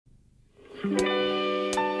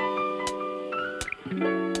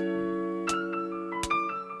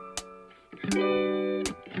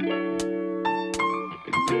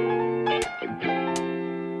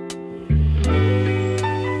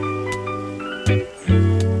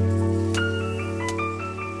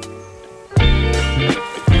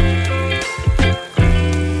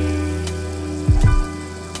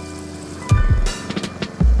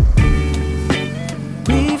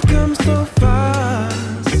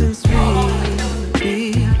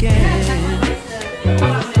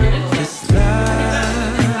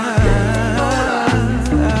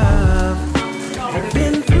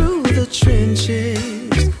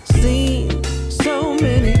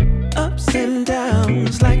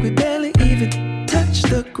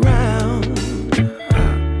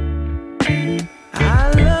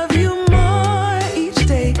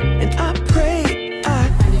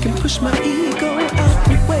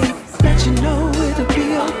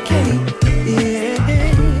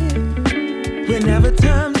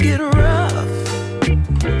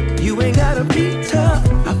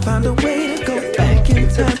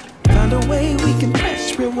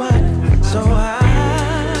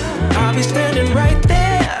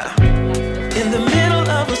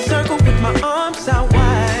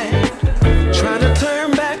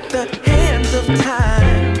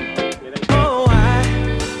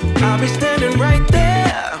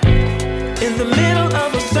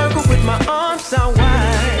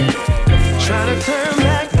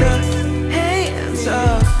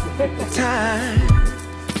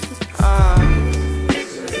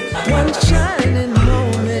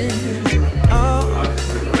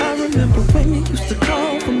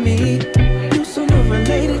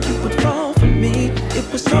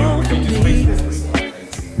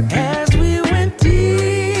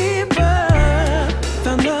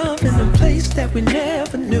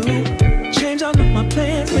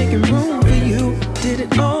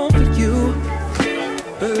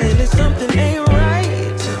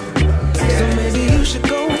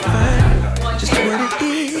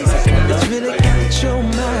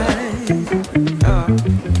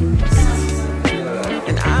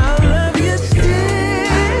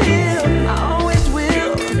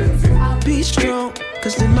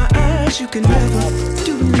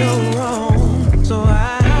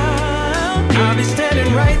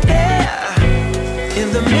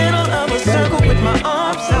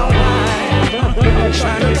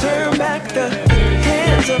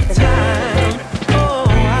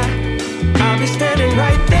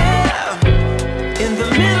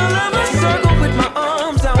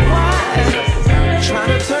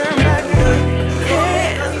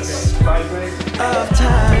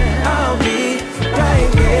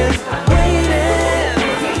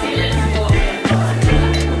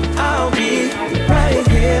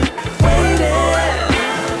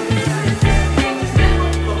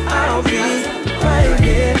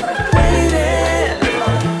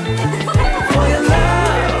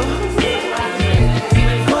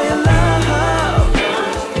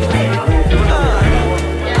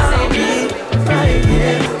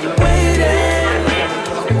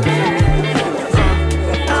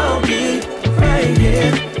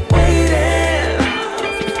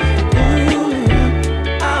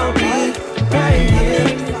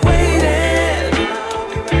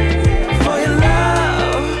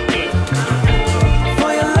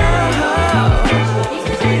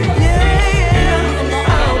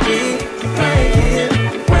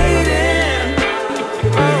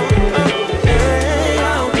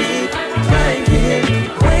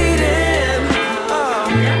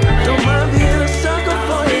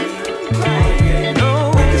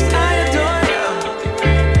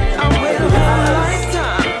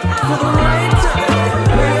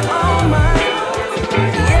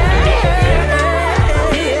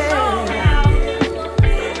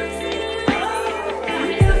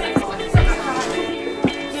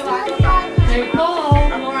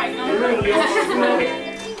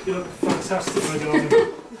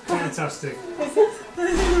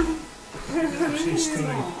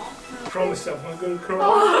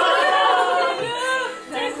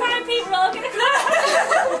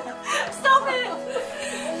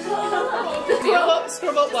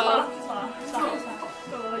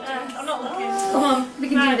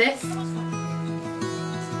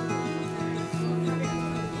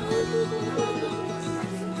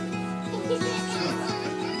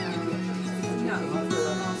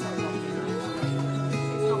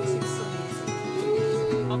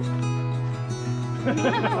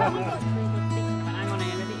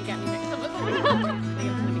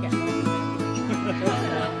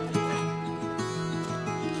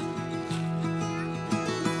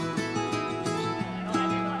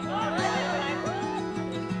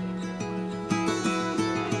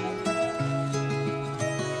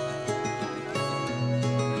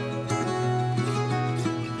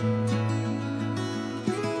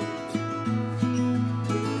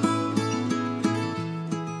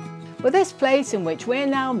Well, this place in which we're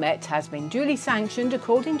now met has been duly sanctioned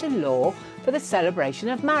according to law for the celebration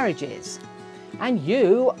of marriages. And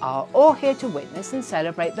you are all here to witness and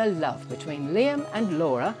celebrate the love between Liam and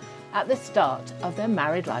Laura at the start of their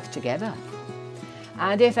married life together.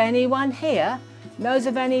 And if anyone here knows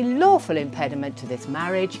of any lawful impediment to this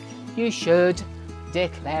marriage, you should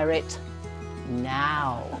declare it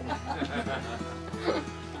now.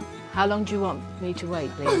 How long do you want me to wait,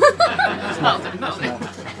 Liam? Half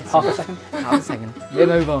a second. Half a second. Yeah,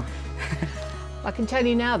 move on. I can tell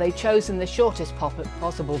you now they've chosen the shortest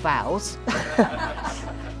possible vows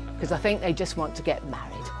because I think they just want to get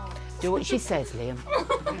married. Do what she says, Liam.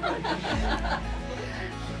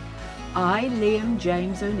 I, Liam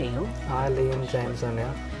James O'Neill. I, Liam James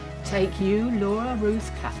O'Neill. Take you, Laura Ruth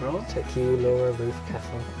Catherall. Take you, Laura Ruth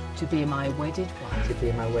Catherall. To be my wedded wife. To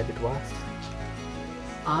be my wedded wife.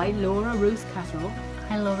 I, Laura Ruth Catherall.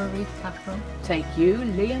 I, Laura Ruth Catherall. Take you,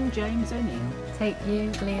 Liam James O'Neill. Take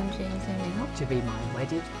you, Liam James O'Neill. To be my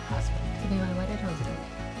wedded husband. To be my wedded husband.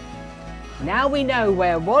 Now we know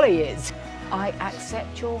where Wally is. I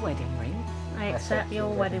accept your wedding ring. I accept your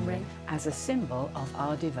wedding ring. As a symbol of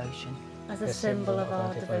our devotion. As a symbol of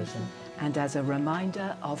our devotion. And as a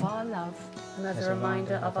reminder of our love. And as a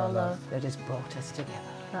reminder of our love. That has brought us together.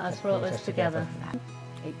 That has brought us together.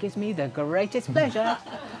 It gives me the greatest pleasure,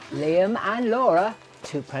 Liam and Laura,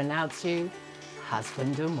 to pronounce you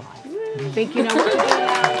husband and wife. I think you know what to do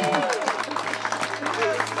now.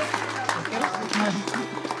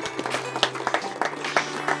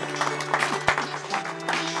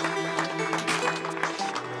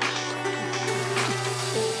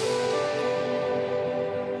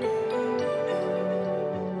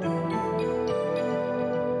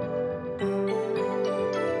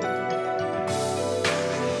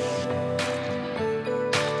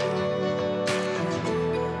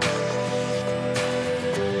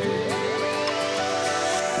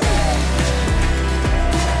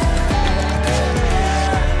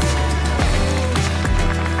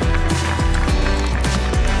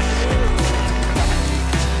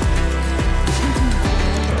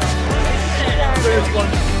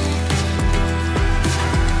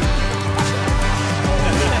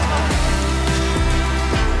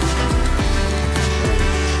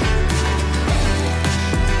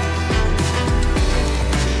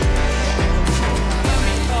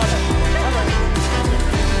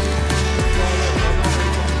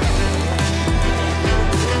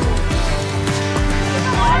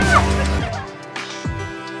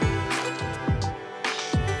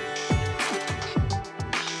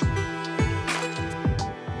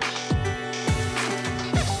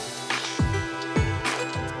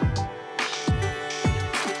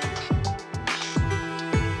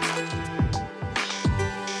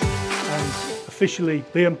 Officially,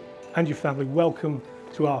 Liam and your family, welcome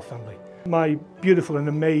to our family. My beautiful and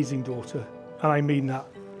amazing daughter, and I mean that,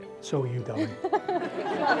 so are you, darling.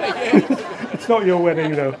 It's not your wedding,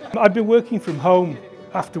 you know. I've been working from home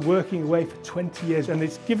after working away for 20 years, and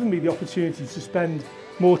it's given me the opportunity to spend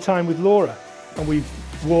more time with Laura. And we've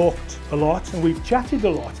walked a lot, and we've chatted a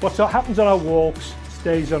lot. What happens on our walks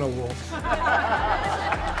stays on our walks.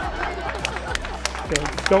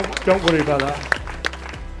 So don't worry about that.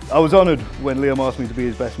 I was honoured when Liam asked me to be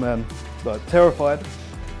his best man, but terrified,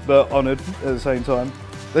 but honoured at the same time.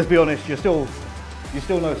 Let's be honest, you're still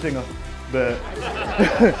no singer, but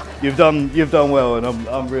you've done well, and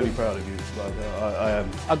I'm really proud of you. Like, I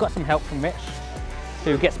am. I got some help from Mitch,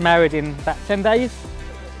 who gets married in about 10 days.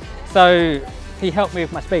 So he helped me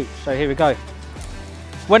with my speech. So here we go.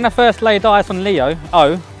 When I first laid eyes on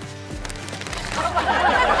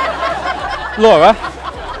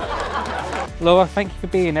Laura, thank you for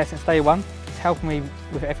being there since day one, helping me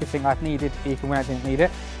with everything I've needed, even when I didn't need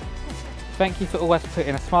it. Thank you for always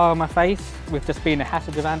putting a smile on my face with just being a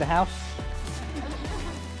hazard around the house.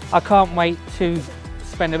 I can't wait to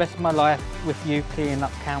spend the rest of my life with you cleaning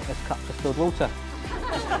up countless cups of spilled water.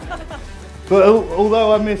 But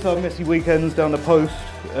although I miss our messy weekends down the post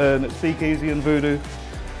and at Speakeasy and Voodoo,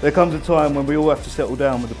 there comes a time when we all have to settle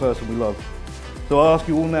down with the person we love. So I ask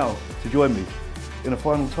you all now to join me in a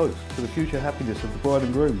final toast to the future happiness of the bride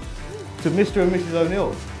and groom, to Mr. and Mrs.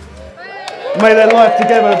 O'Neill. May their life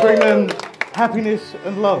together bring them happiness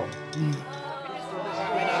and love.